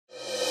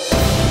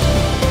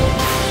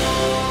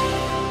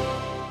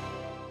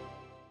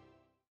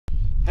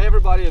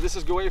everybody, this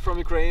is Guay from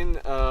Ukraine.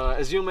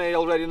 As you may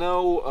already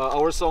know,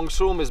 our song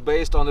SHUM is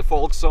based on a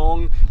folk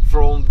song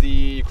from the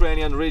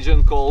Ukrainian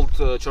region called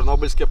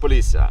Chornobylske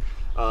Polісся.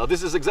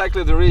 This is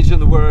exactly the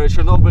region where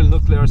Chernobyl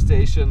nuclear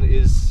station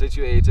is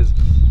situated,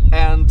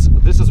 and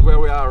this is where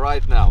we are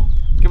right now.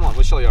 Come on,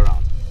 we'll show you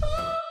around.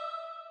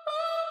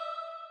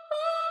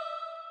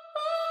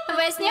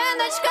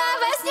 Весняночка,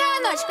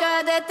 весняночка,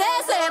 де ти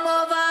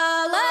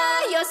зимувала,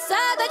 й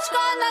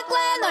садочко на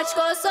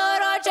клиночку,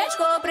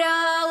 сорочечку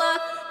пряла.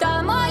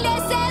 Там у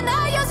лісі, на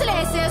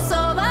юзлісі,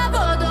 сова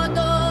воду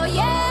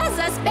дує,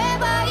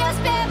 заспіває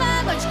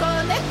співаночку,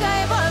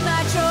 нехай вона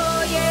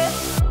чує.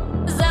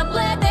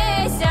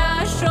 Заплетися,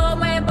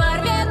 шуми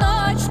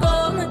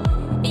барвіночком,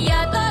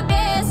 я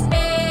тобі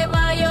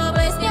співаю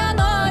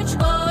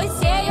весняночку,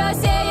 сію,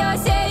 сію,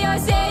 сію,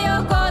 сію,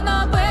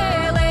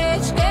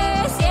 конопилички,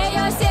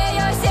 сію,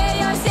 сію,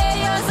 сію,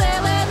 сію,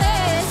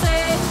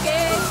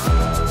 зеленисеньки.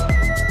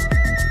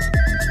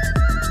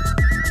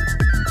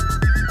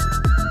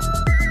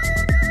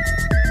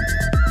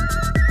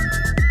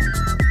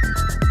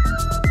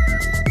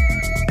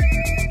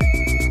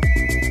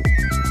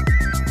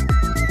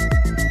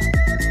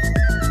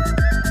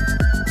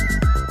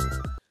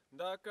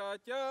 Да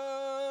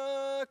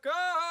Катя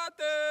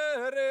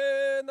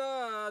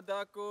Катерина,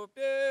 да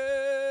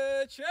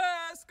Купеческа.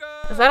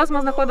 Зараз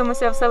ми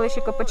знаходимося в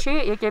селищі Копачі,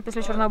 яке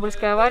після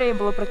Чорнобильської аварії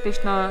було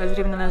практично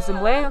зрівняне з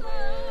землею.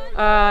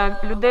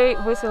 Людей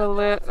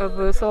виселили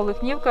в село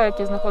Лихнівка,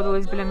 яке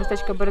знаходилось біля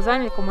містечка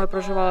Березань, в якому я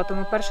проживала.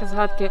 Тому перші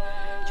згадки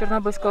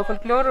чорнобильського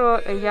фольклору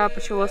я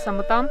почула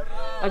саме там,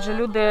 адже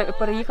люди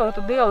переїхали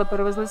туди, але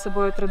перевезли з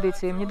собою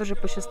традиції. Мені дуже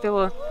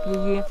пощастило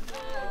її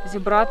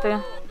зібрати,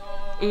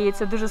 і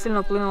це дуже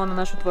сильно вплинуло на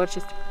нашу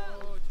творчість.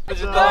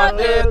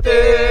 Ждати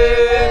ти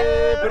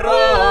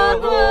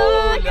прогуляла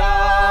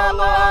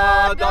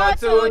до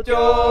цю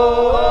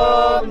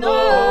темною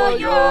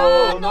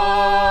ніч.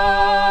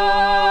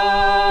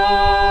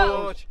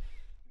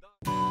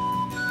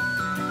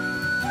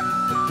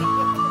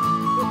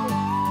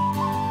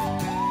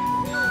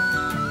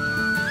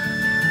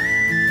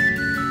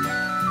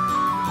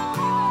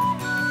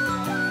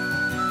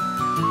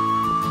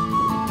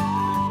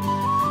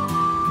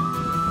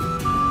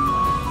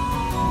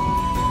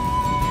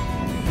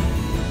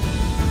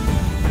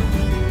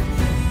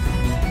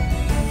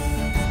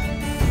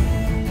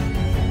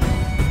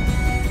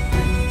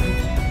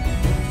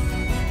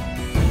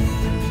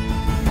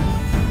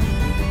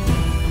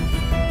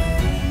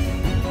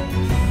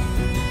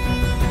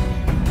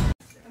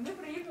 Ми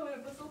приїхали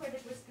послухати,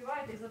 як ви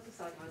співаєте, і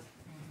записати вас.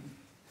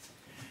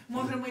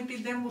 Може, ми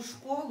підемо в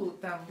школу,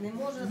 там Не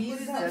можна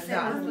місця, сказати, да.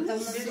 там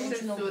Більше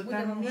зручно, всього, будемо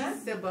там м'ясо.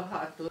 місця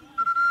багато.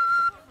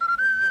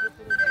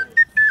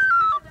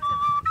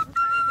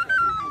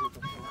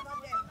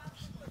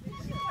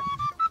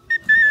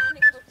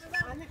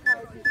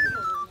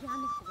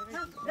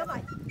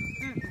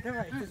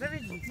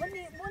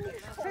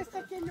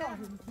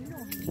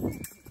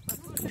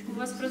 У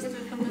вас просто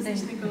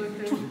фантастичний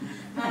колектив.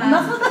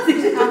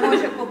 А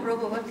може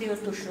попробувати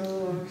оту, що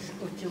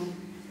оцю.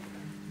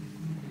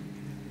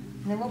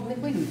 Не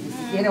хвилюйтеся.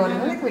 Я говорю,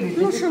 не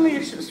хвилюйтеся. Ну, що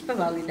ми ж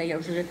співали, та я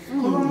вже.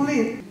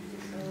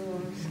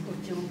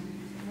 Оцю.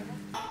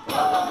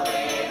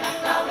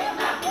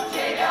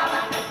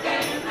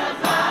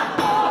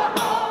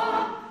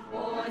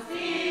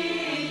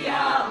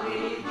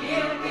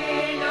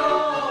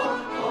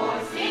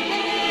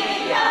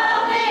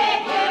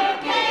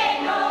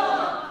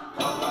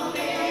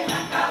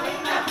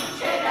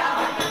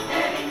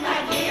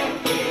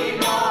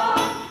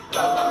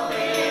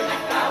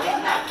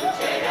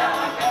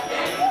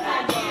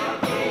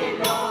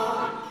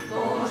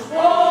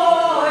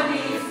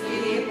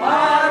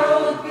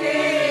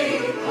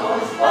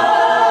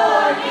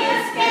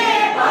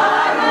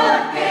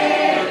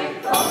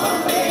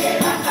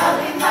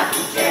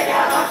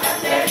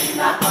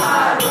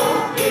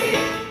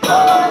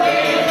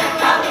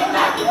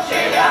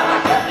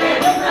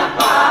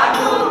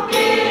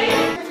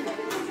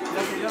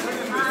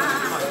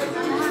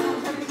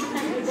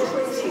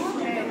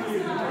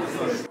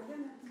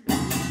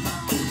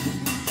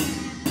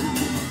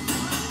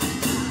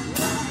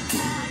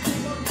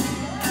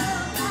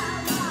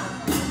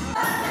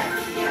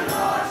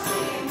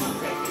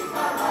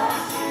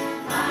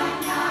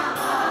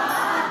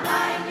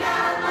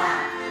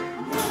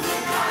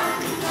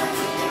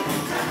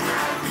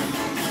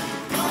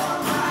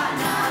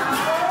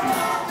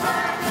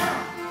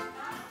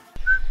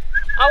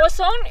 Our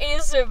song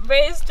is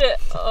based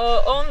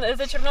on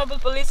the Chernobyl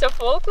Polісся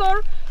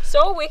folklore, so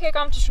we have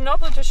come to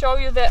Chernobyl to show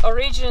you the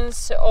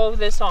origins of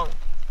the song.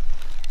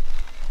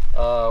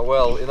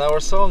 Well, in our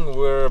song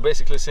we're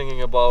basically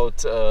singing about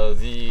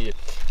the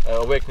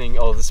awakening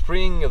of the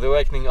spring, the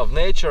awakening of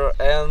nature,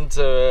 and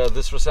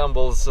this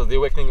resembles the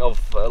awakening of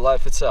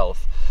life itself.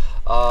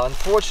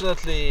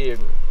 Unfortunately,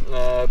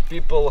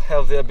 people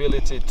have the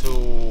ability to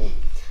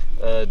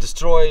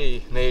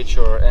destroy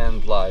nature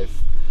and life.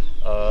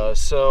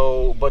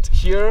 But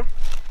here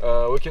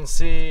we can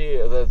see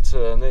that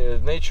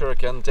nature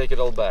can take it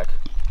all back.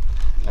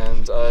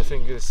 And I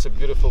think it's a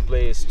beautiful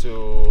place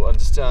to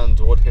understand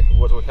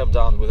what we have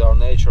done with our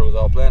nature, with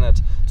our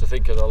planet, to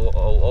think it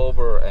all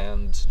over,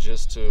 and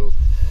just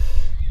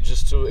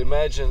to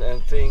imagine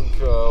and think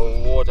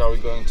what are we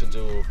going to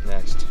do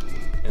next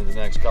in the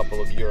next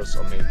couple of years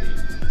or maybe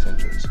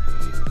centuries.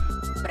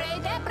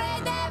 Прийде,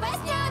 прийде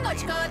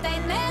весняночко, та й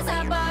не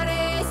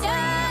забарися,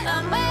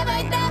 а ми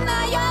вийдем на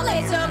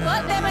ялицю,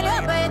 будем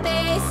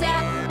любитися.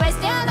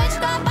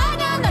 Весняночка,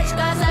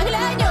 паняночка,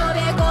 заглянь у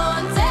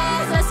віконце,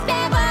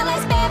 заспівали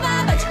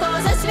співаночку,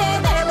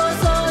 засвітило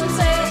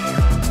сонце.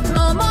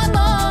 Нумо,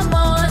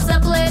 нумо,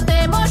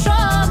 заплетемо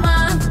шома,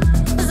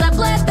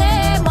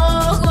 заплетемо,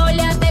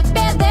 гуляти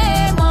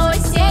підемо.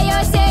 Сію,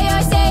 сію,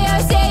 сію,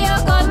 сію,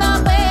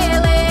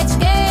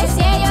 конопилички,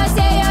 сію,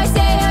 сію,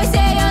 сію,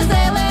 сію,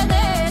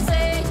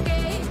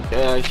 зеленесенький.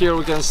 Here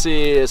we can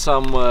see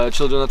some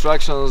children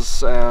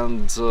attractions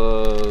and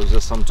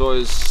just some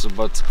toys,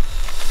 but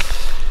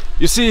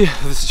you see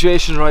the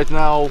situation right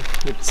now,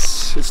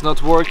 it's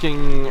not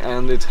working,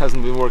 and it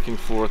hasn't been working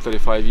for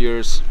 35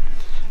 years,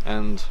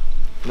 and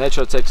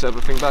nature takes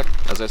everything back,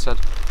 as I said.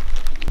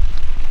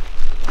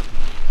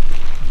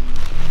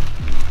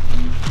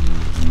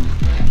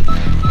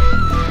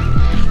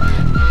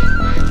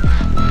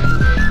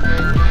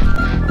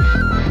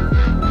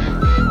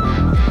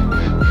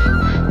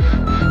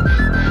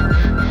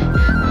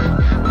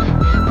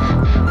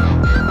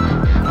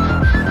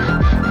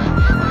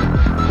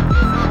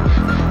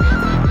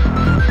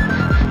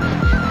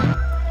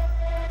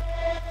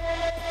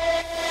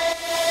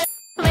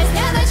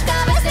 Весняночка,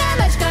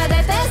 весняночка, де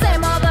ти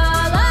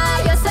зимувала?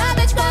 Я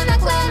садочко на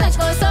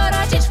клиночку,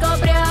 сорочечку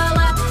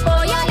пряла.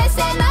 Ой,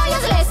 лісиною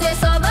з лісі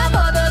сова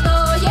воду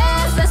дує.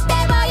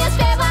 Заспіває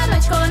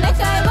співаночку,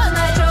 нехай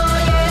вона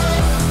чує.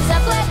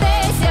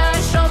 Заплетися,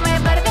 шуми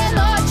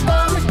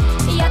барвіночком,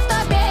 я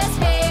тобі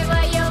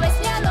співаю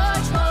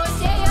весняночку.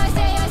 Сію,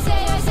 сію,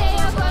 сію,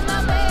 сію,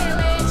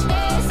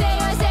 конопилички,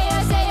 сію, сію,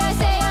 сію,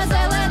 сію,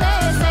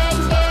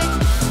 зеленесенькі.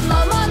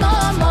 Нумо,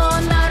 нумо,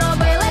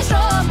 наробили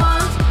шуму,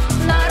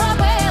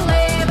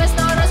 наробили,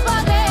 весну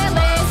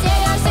розбудили.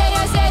 Сію,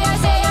 сію, сію,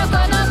 сію,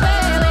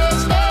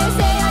 конопилички,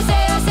 сію,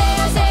 сію,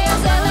 сію, сію,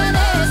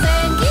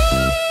 зеленесенькі.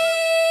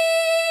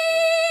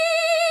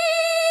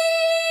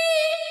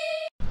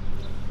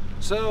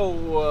 So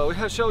we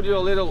have showed you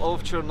a little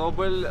of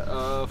Chernobyl.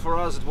 For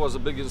us it was a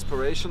big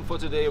inspiration for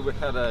today. We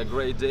had a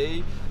great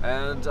day,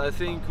 and I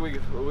think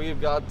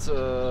we've got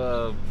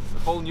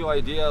whole new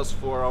ideas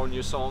for our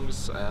new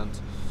songs and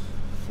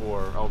for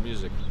our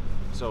music.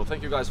 So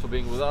thank you guys for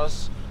being with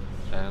us,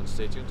 and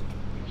stay tuned.